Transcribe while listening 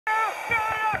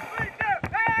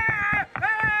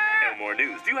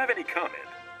Do you have any comment?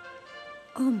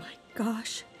 Oh my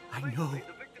gosh. I know.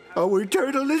 Our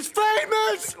turtle is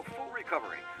famous! Full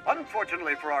recovery.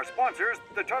 Unfortunately for our sponsors,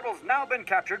 the turtle's now been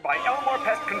captured by Elmore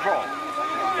Pest Control.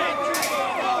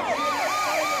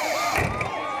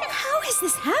 How has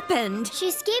this happened? She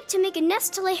escaped to make a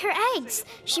nest to lay her eggs.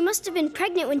 She must have been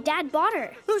pregnant when Dad bought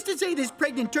her. Who's to say this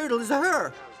pregnant turtle is a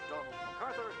her?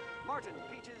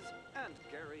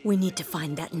 We need to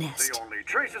find that nest. The only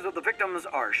traces of the victims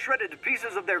are shredded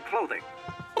pieces of their clothing.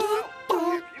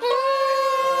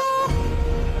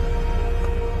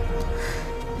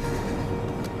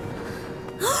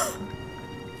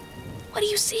 What do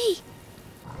you see?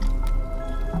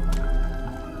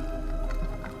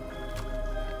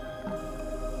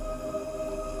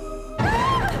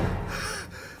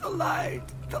 The light!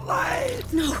 The light!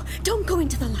 No, don't go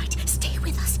into the light. Stay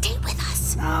with us. Stay with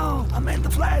us. No, I meant the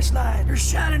flashlight. You're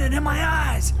shining it in my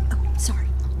eyes. Oh, sorry.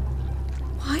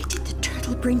 Why did the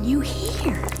turtle bring you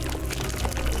here?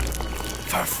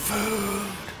 For food.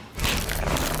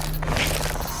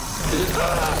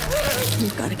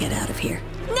 We've got to get out of here.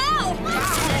 No!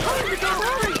 Hurry!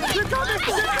 They're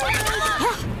coming!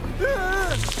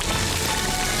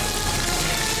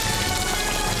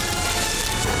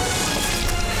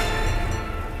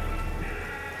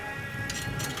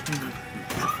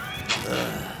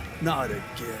 Not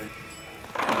again.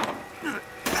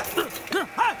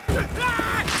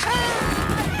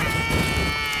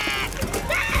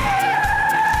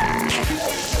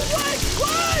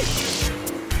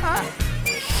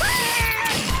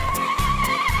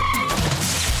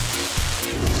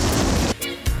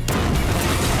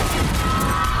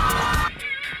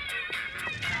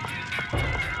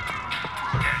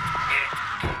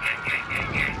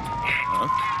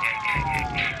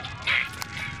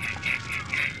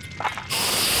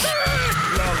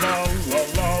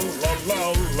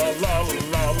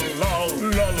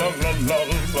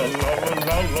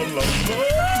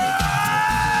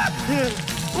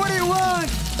 What do you want?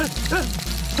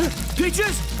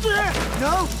 Peaches?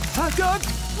 No. Hot dog?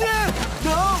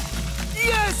 No.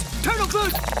 Yes! Turtle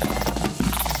food!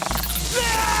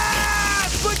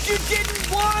 But you didn't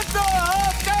want the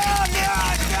hot dog!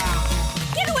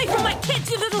 Get away from my kids,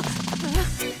 you little...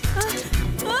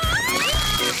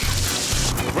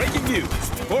 Breaking news!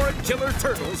 Foreign killer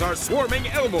turtles are swarming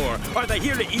Elmore. Are they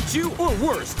here to eat you, or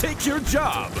worse, take your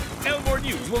job? Elmore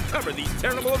News will cover these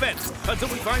terrible events until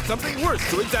we find something worse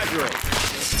to exaggerate.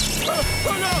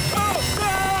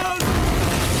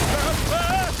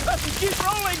 Keep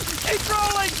rolling! Keep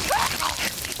rolling!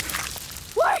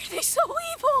 Why are they so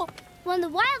evil? Well, in the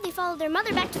wild, they follow their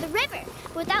mother back to the river.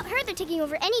 Without her, they're taking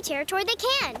over any territory they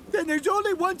can. Then there's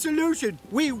only one solution.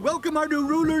 We welcome our new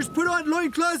rulers, put on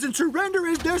loincloths, and surrender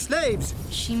as their slaves.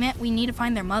 She meant we need to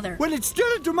find their mother. Well, it's still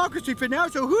a democracy for now,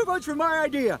 so who votes for my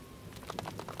idea?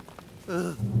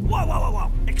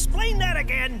 Whoa. Explain that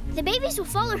again. The babies will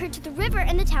follow her to the river,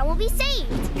 and the town will be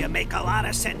saved. You make a lot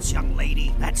of sense, young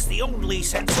lady. That's the only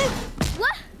sense.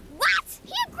 What?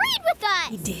 He agreed with us!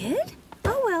 He did?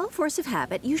 Oh, well, force of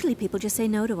habit. Usually people just say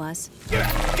no to us. Get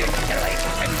away.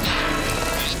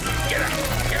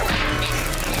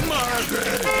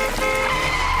 Margaret!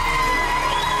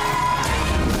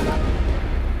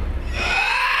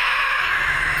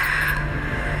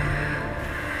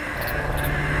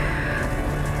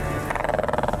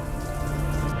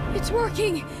 It's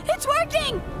working! It's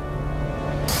working!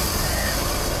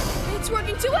 It's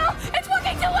working too well! It's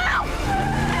working too well!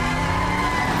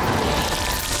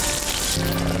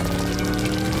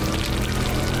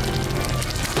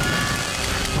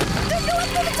 They're going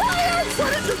for the tires! Why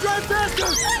didn't you drive faster?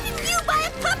 Why didn't you buy a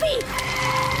puppy?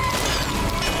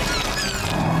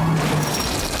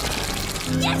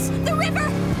 Yes! The river!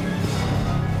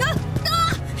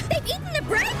 They've eaten the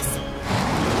brakes!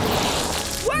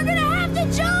 We're gonna have to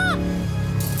jump!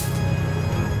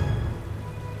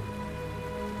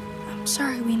 I'm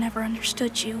sorry we never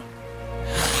understood you.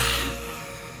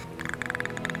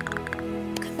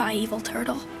 Goodbye, evil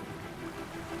turtle.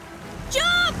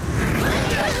 Jump!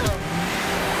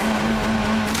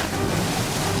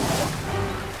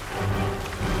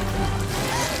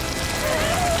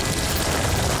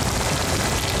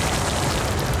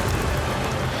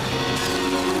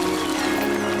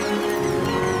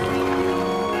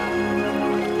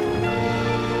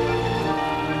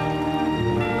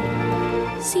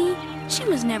 See, she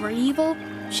was never evil.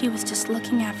 She was just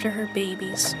looking after her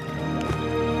babies.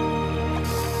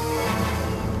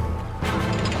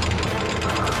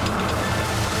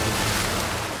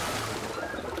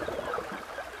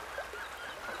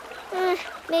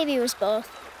 Maybe it was both.